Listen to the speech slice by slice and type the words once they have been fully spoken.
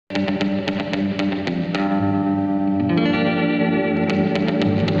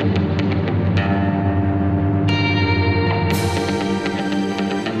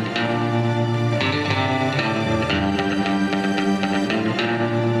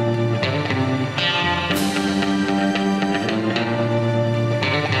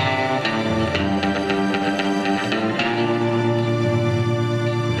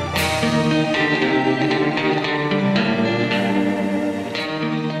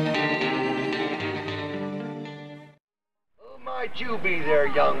might you be there,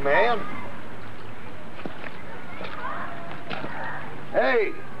 young man?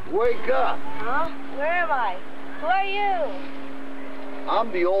 Hey, wake up. Huh? Where am I? Who are you?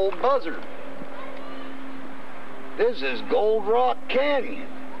 I'm the old buzzard. This is Gold Rock Canyon.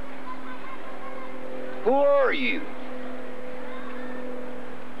 Who are you?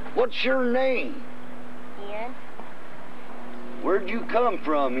 What's your name? Ian. Where'd you come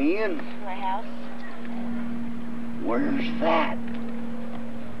from, Ian? My house. Where's that?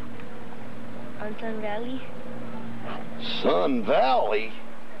 On Sun Valley. Sun Valley?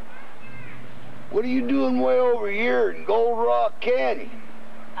 What are you doing way over here in Gold Rock Canyon?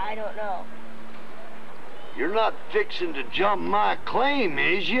 I don't know. You're not fixing to jump my claim,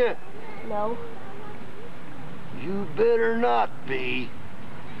 is you? No. You better not be.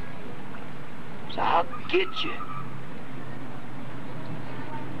 So I'll get you.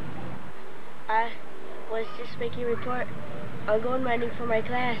 I was just making a report. I'm going running for my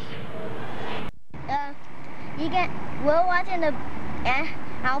class. We're watching the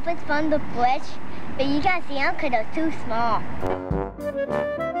outfits from the bridge, but you can't see them because they're too small.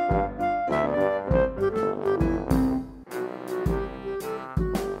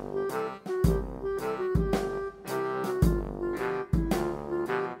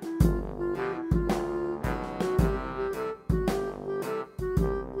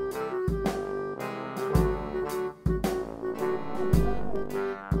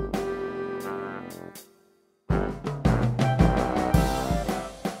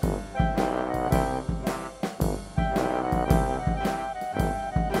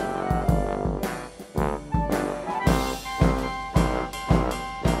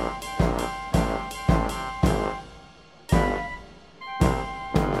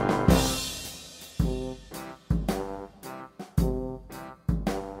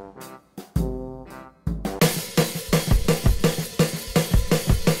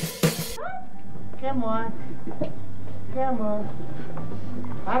 Come on. Come on.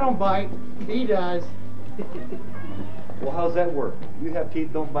 I don't bite. He does. Well, how's that work? You have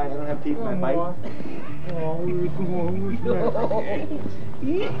teeth, don't bite. I don't have teeth, and I bite. Oh, you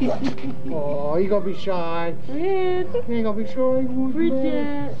gonna be shy. You ain't gonna be shy.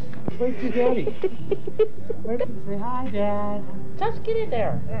 Bridget. Wait to Daddy. Say hi, Dad. Just get in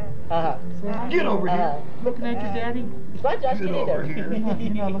there. Get over here. Looking at your daddy? But just get in there.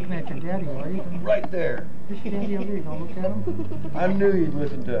 You're not looking at your daddy, are you? Right there. This your daddy over here. You gonna look at him? I knew you'd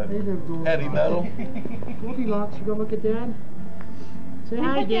listen to heavy metal. Goldilocks, you gonna look at Dad? Say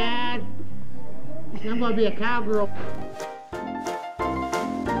hi, Dad. I'm gonna be a cowgirl.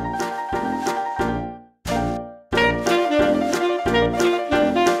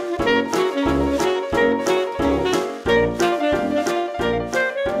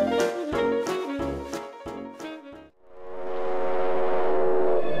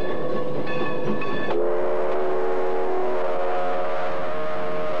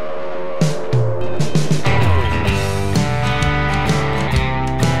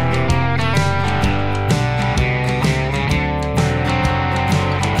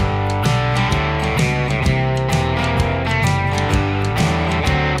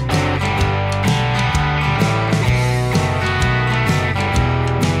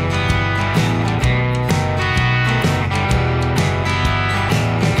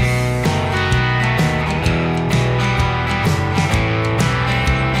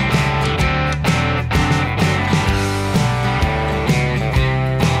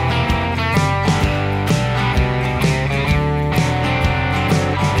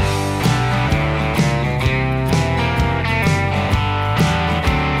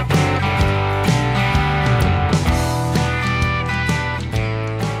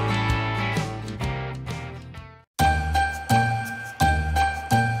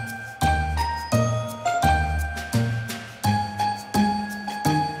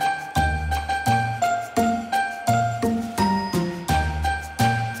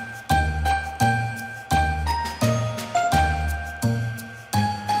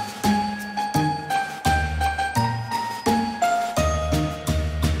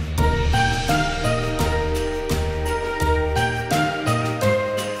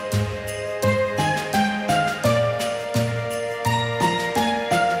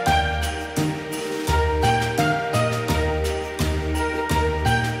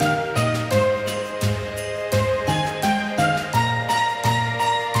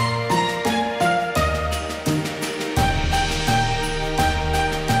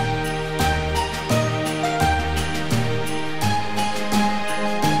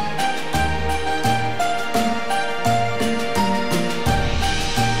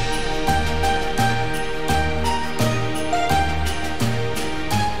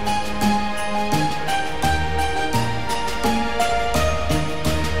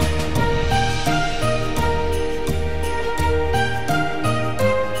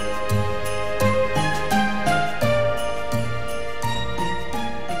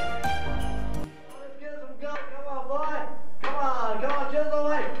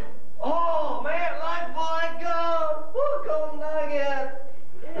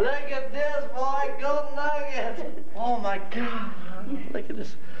 Look at this, boy. Golden nuggets. Oh, my God. Look at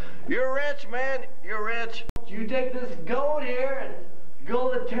this. You're rich, man. You're rich. You take this gold here and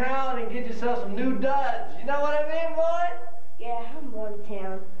go to town and get yourself some new duds. You know what I mean, boy? Yeah, I'm going to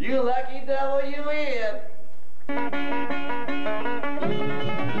town. You lucky devil, you Ian.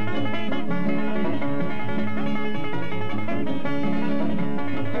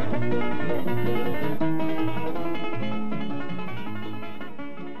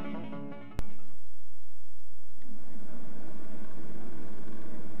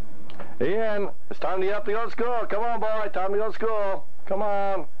 Ian, it's time to get up to go to school. Come on, boy. Time to go to school. Come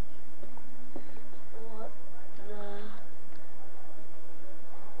on. What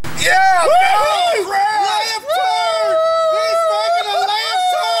the... Yeah! Go,